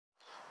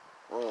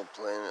Well,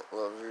 planet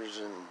lovers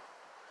and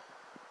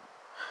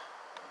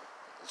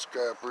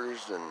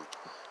scrappers and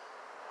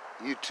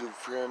YouTube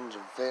friends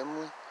and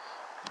family,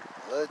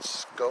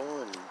 let's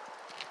go and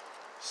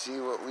see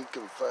what we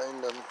can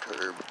find on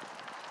Curb.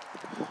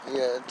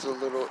 Yeah, it's a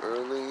little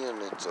early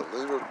and it's a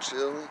little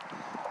chilly,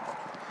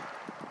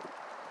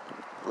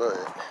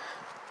 but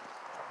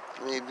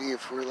maybe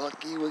if we're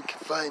lucky we can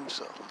find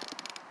some.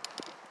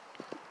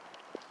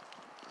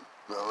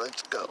 Now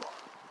let's go.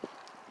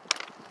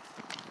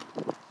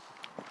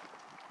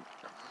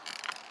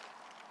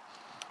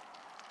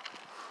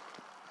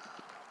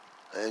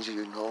 As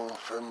you know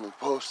from the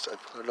post I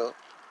put up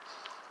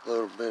a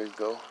little bit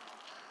ago,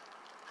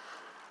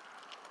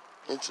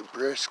 it's a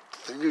brisk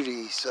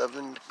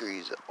 37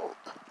 degrees out.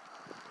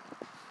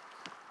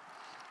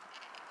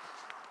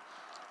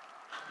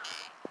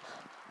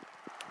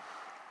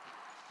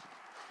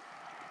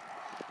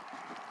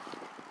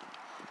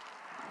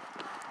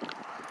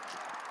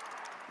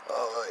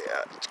 Oh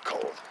yeah, it's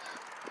cold.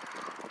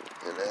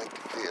 And I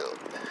can feel it.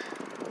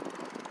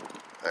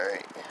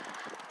 Alright.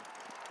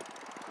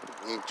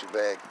 Meet you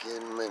back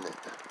in a minute.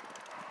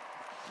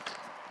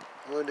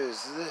 What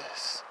is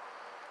this?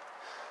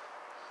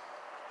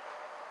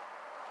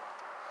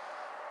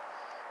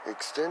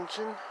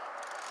 Extension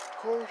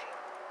cord?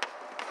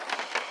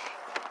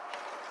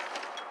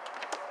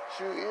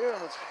 Shoot, yeah,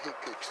 I'll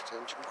take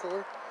extension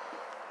cord.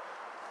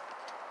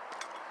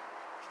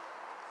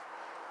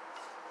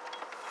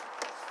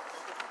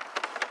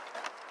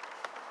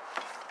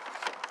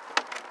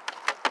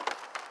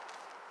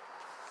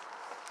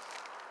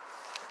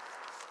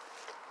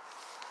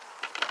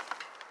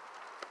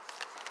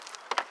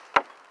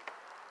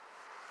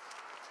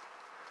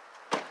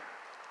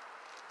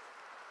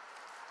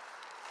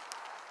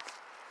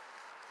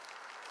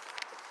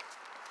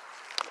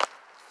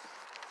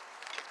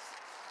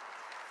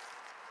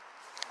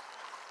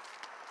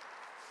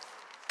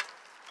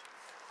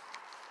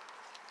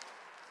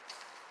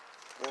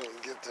 I'm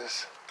gonna get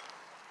this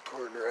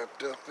cord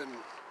wrapped up and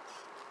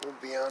we'll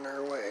be on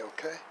our way,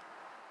 okay?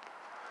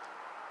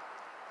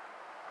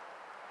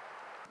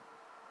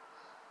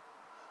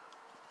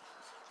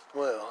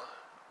 Well,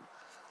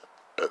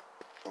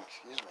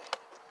 excuse me,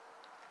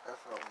 I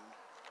found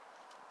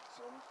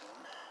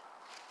something.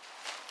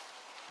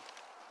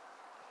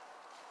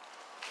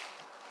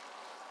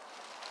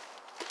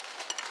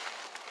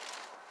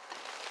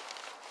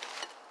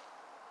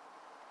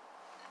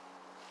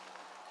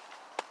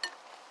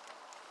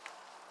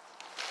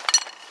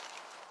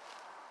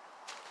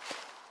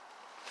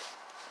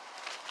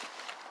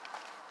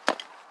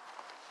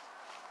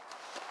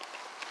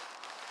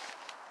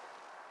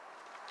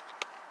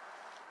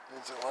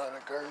 It's a lot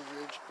of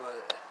garbage,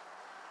 but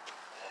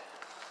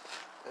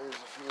there's a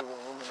few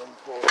aluminum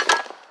poles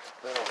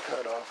that I'll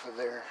cut off of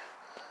there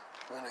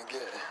when I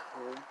get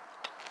home.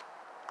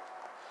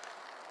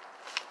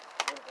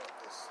 What about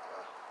this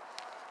part?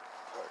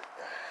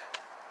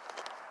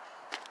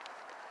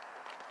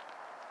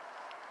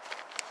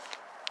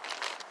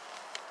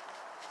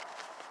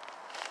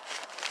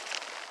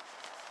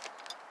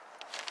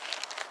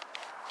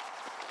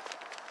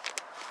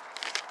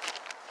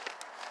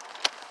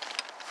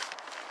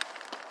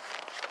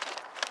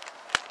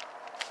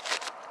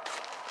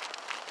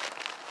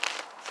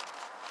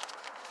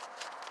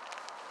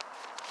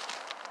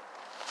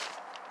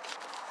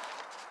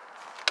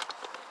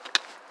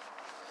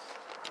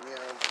 Yeah,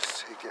 I'll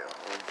just take it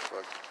home.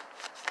 Fuck.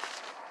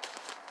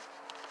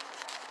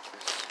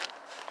 It's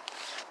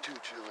too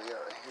chilly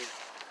out here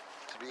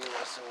to be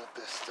messing with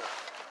this stuff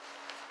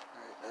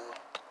right now.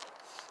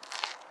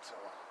 So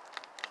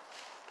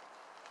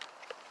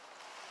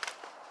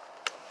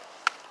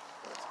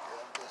let's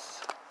grab this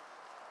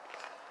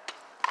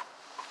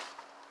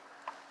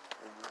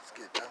and let's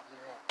get down the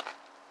road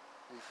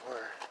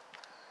before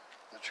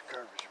the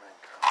garbage man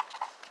comes.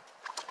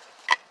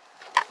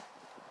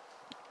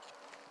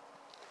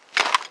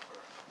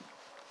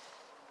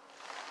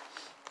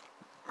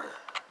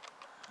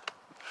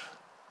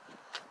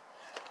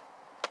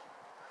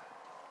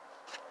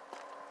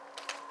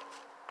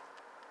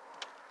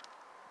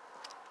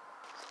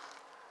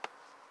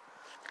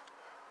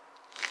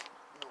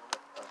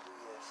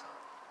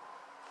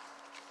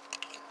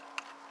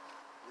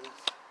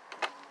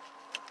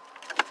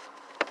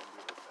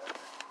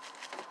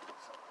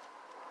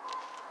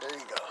 There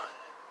you go.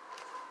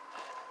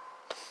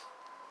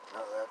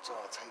 Now that's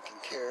all taken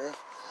care of.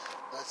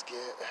 Let's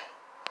get...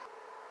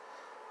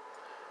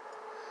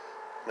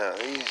 Now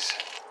these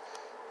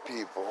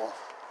people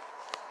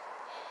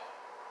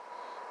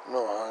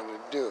know how to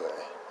do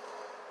it.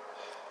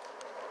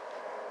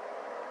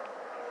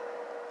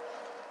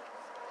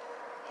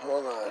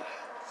 Hold on.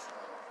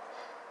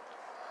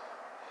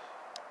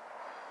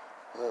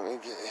 Let me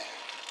get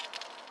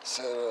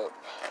set up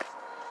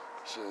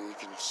so you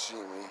can see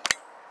me.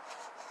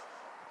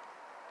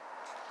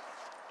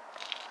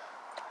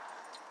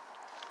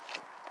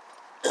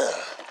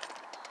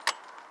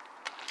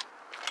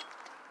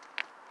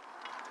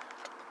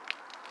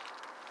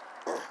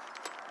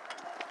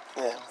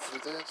 And for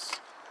this,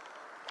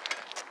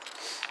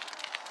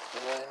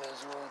 might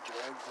as well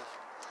drag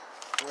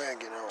the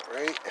wagon out,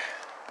 right?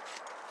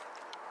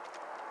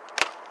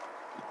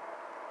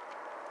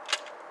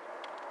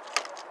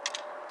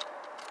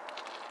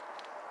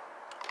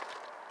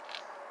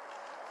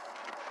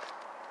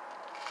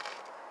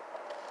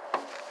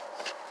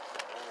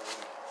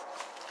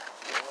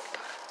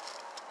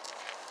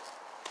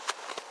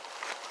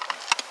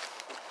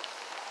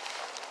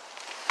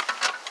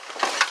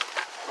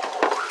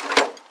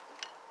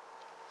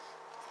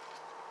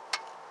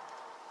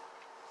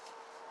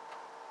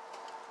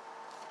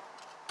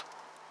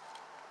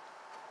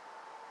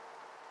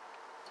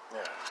 Yeah.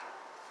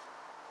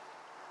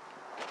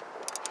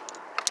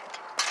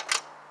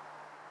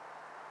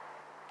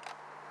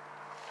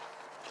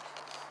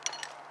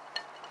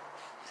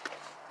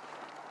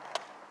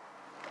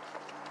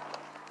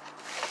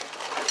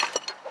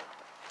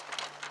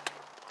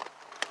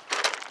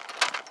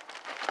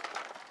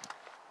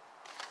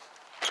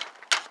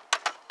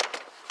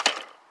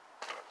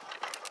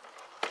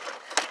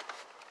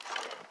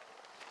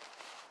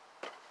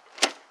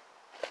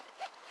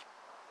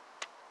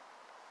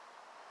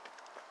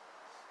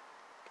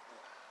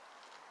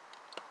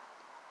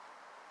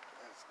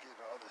 Let's get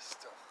all this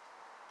stuff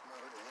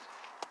loaded.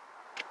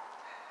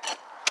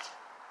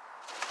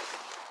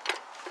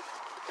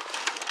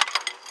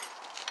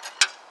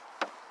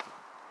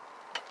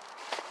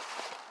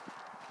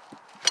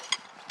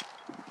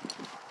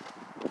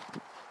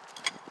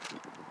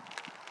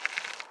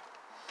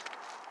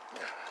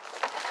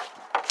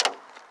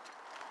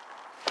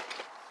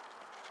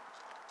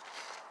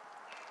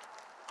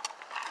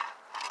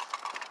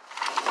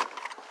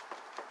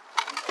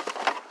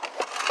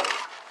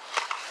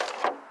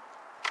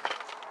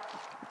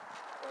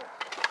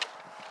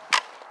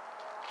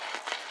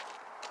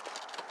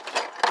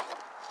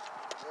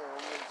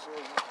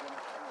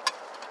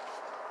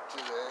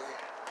 Today,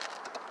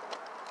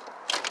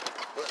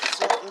 but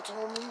something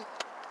told me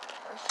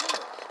I should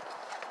have,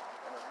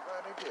 and I'm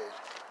glad I did.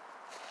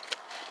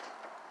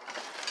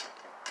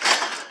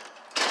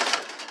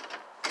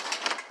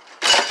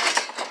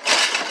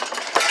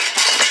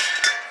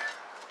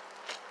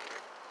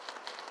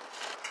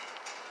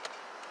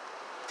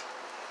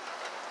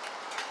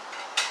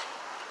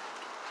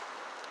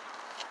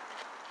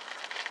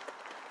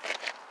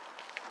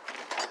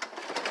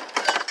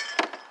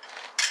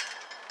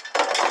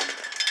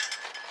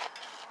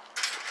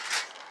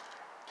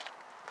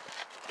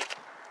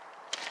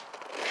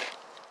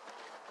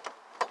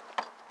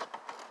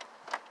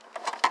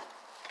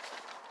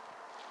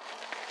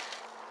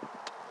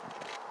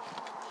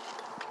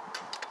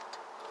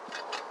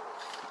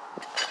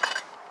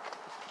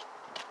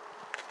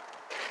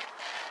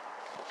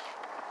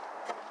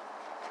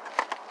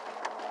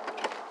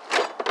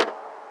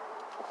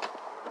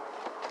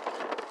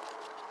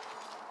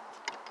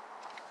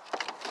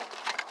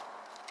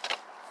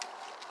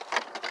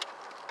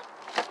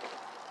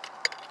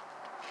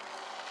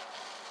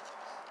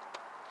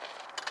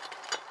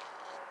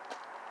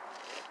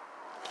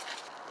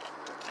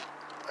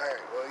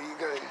 Alright, well you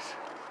guys,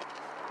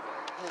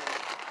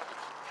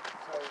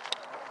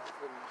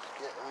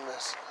 getting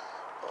this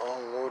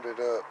all loaded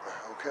up,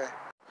 okay?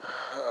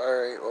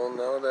 Alright, well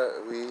now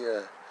that we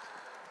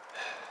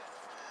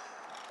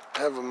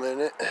have a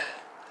minute,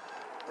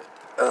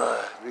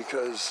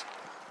 because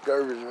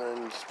Garbage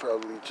Man's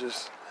probably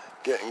just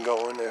getting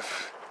going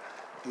if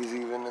he's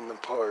even in the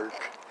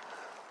park.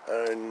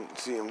 I didn't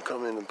see him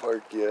come in the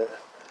park yet.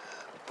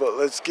 But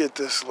let's get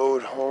this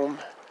load home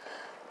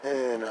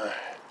and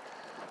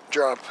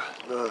drop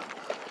the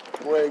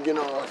wagon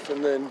off,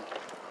 and then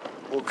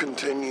we'll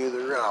continue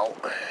the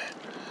route.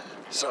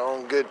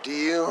 Sound good to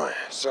you?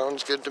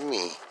 Sounds good to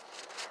me.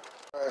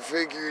 I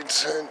figured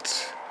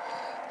since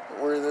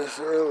we're this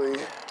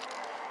early,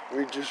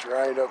 we'd just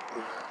ride up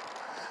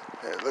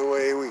the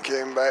way we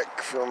came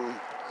back from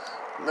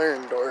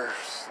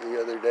Marendorf the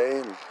other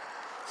day and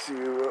see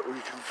what we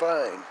can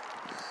find.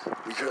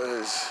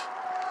 Because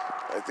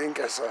I think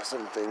I saw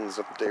some things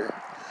up there,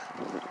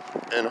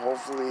 and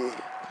hopefully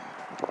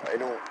I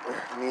don't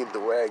need the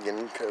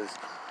wagon because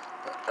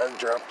I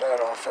dropped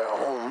that off at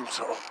home,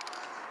 so.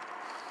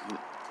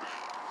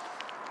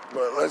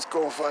 But let's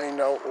go find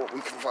out what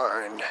we can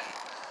find.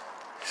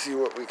 See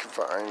what we can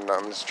find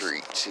on the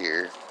streets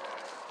here.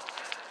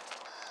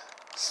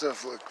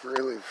 Stuff look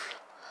really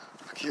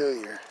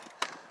peculiar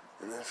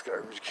in this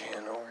garbage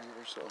can over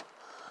here, so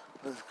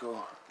let's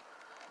go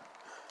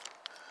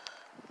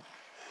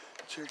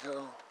check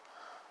out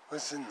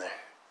what's in there.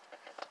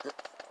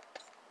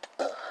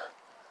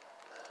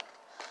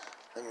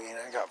 I mean,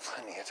 I got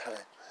plenty of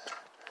time.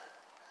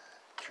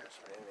 Trust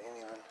me, I didn't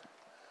even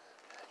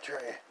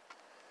try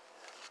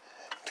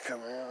to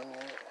come around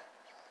yet.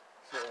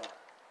 So,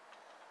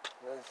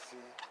 let's see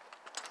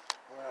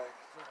what I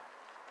can find.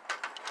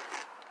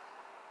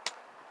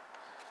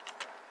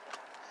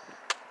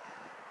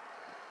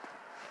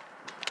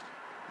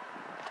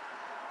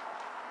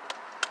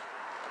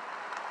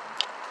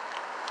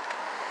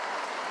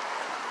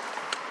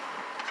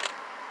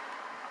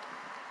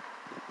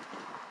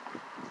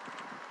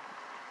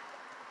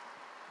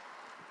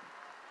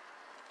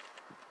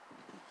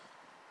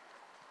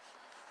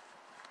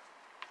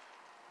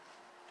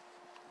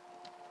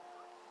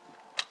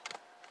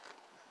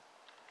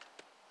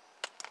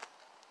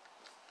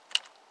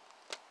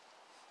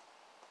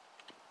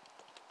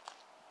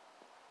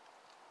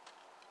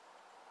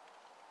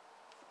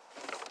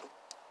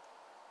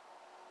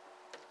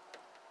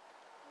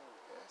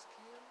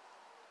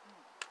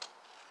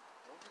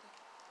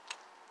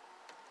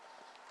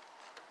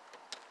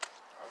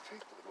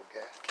 take a little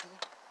gas can.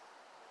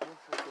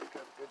 Looks like it's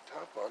got a good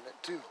top on it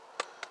too.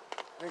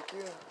 Heck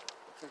yeah,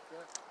 I'll take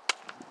that.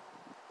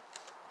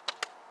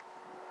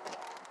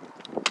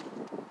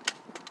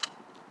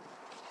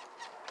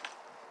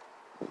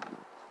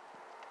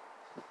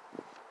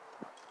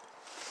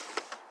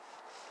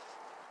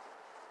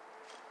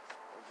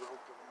 A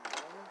broken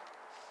bottle.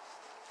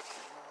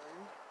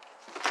 Mine.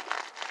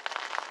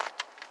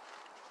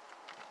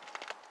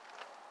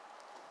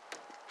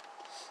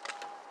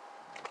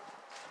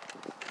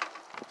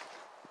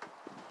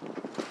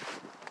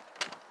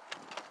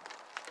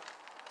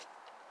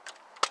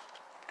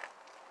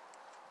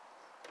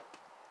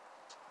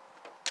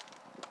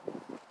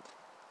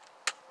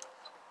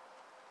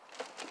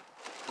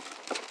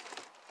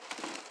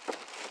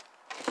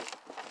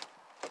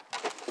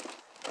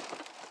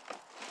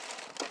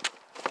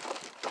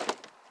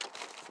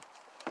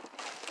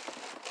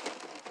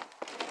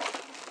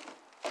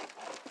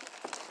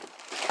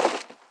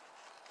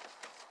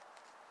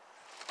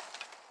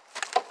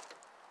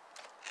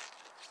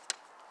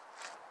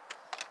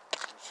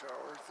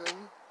 Shower thing.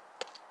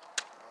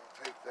 I'll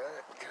take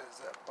that because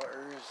that bar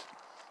is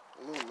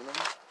aluminum.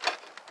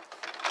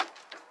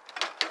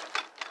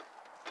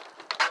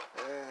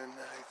 And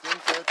I think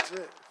that's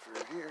it for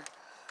here.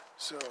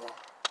 So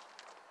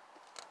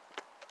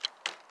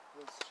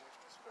let's check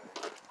this bag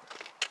real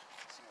quick.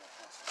 See what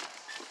this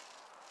is.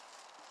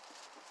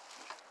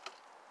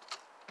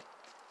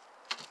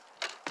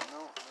 No,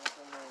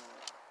 nothing wrong with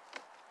it.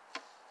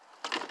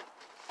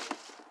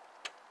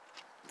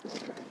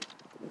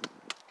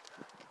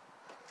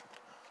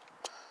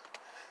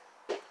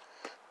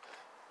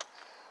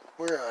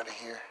 We're out of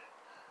here.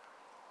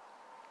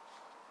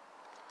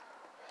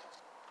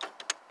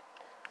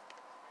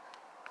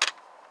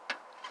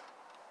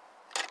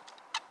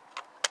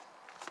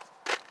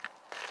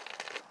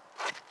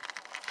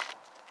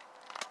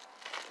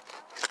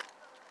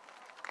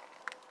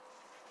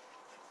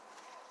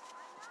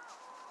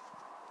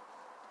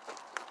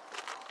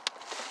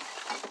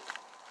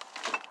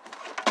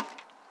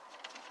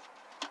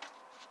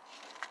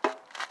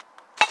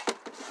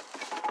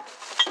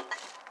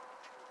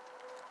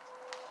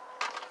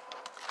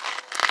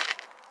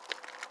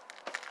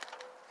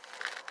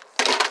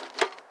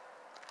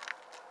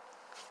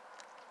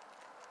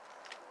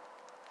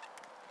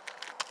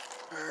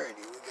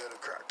 Alrighty, we got a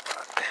crock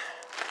pot.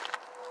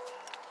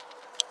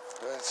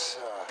 Let's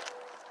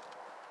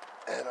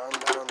head on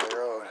down the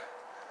road.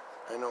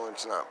 I know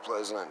it's not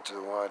pleasant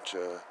to watch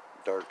a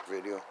dark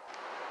video.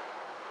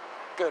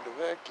 Got a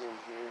vacuum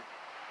here.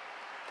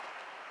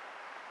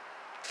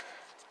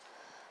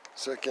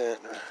 Second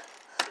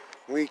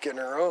week in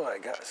a row I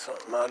got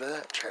something out of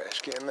that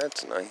trash can.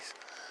 That's nice.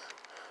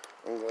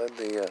 I'm glad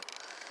they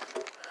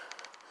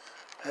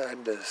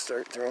had to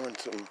start throwing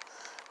some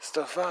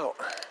stuff out.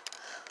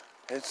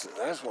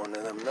 That's one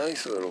of them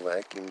nice little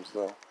vacuums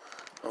though.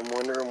 I'm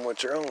wondering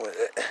what's wrong with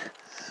it.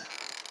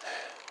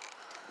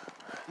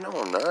 No,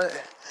 I'm not.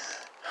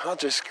 I'll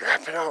just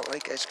scrap it out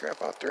like I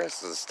scrap out the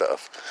rest of the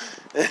stuff.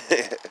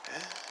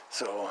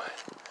 So,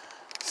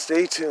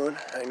 stay tuned.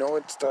 I know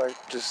it's dark.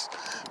 Just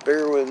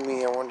bear with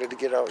me. I wanted to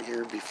get out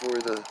here before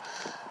the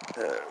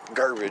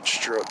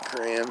garbage truck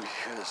ran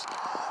because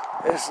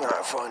it's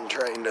not fun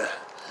trying to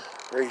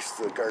race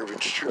the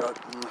garbage truck.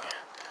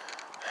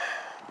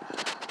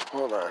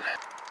 Hold on.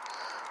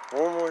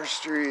 One more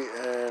street,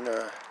 and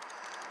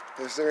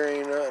if there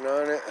ain't nothing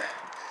on it,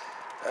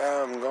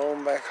 I'm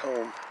going back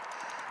home.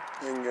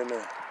 I'm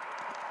gonna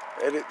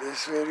edit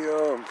this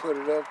video and put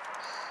it up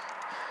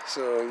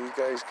so you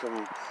guys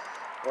can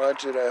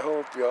watch it. I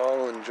hope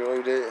y'all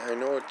enjoyed it. I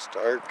know it's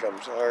dark.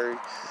 I'm sorry.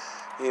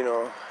 You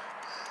know,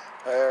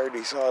 I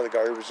already saw the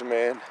garbage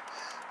man.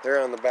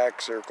 They're on the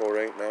back circle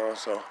right now,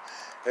 so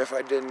if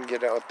I didn't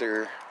get out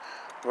there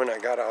when I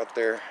got out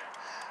there,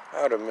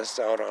 I would have missed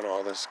out on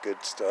all this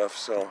good stuff.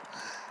 So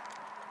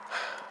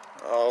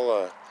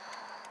I'll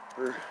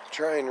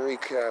try and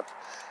recap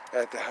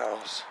at the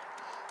house.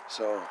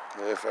 So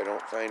if I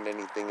don't find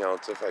anything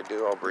else, if I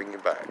do, I'll bring you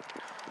back.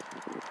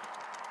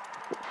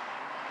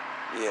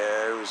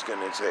 Yeah, I was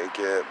gonna take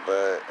it,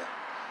 but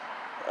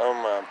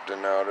I'm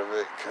opting out of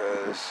it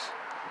because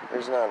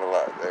there's not a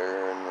lot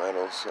there in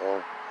metal.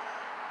 So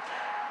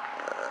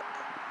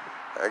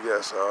I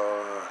guess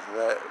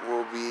that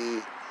will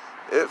be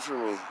it for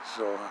me.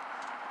 So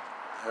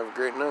have a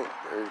great night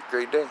or a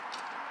great day.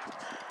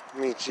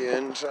 Meet you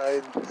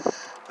inside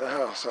the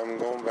house. I'm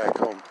going back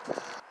home.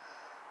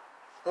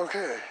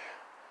 Okay,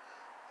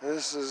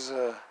 this is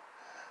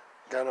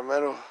got a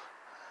metal.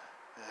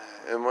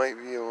 It might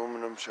be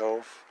aluminum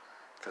shelf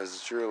because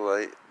it's real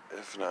light.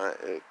 If not,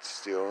 it's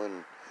steel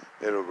and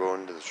it'll go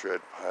into the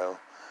shred pile.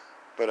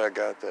 But I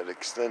got that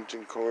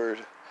extension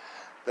cord.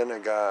 Then I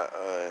got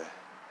a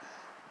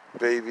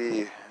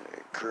baby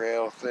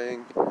corral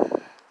thing,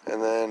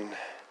 and then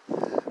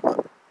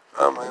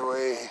on my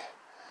way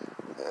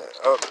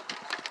up,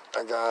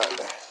 I got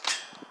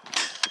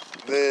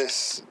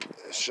this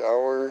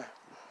shower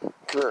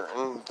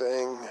curtain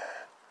thing.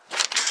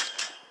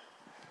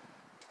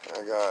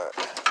 I got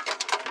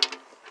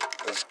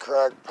this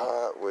crock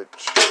pot,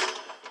 which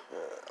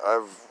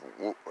I've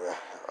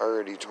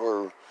already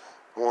tore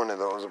one of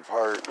those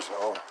apart,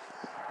 so,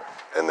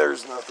 and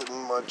there's nothing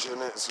much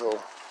in it,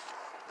 so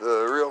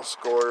the real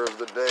score of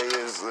the day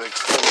is the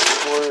extension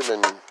cord,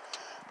 and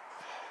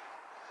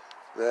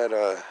that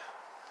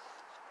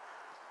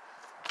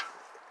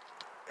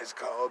is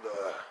called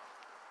a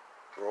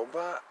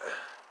Robcat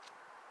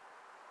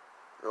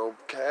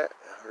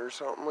or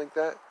something like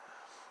that.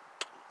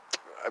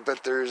 I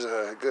bet there's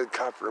a good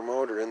copper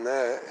motor in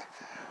that.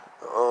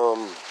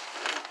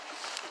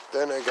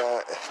 Then I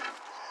got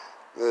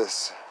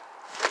this,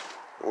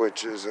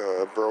 which is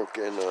a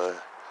broken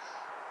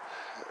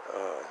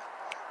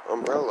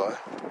umbrella,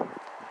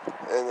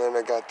 and then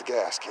I got the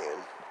gas can.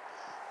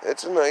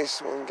 It's a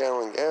nice 1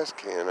 gallon gas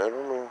can. I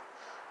don't know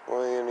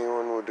why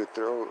anyone would have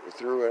threw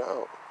it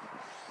out.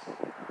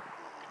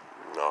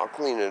 I'll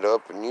clean it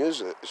up and use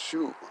it.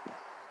 Shoot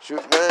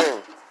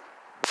bang.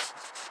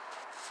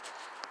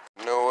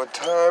 Know what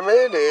time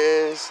it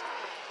is.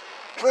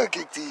 Look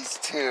at these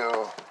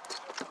two.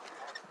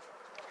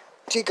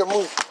 Chica,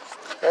 move.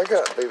 Back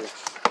up, baby.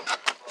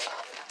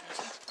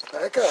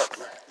 Back up.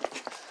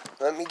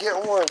 Let me get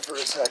warm for a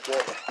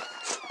second.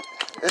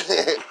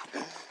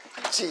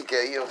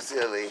 Chica, you're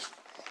silly.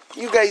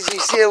 You guys are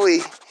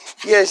silly.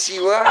 Yes,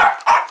 you are.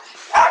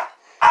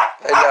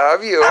 I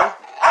love you.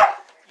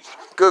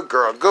 Good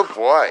girl. Good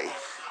boy.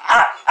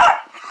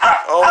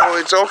 Oh,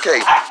 it's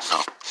okay.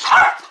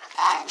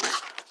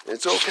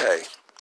 It's okay.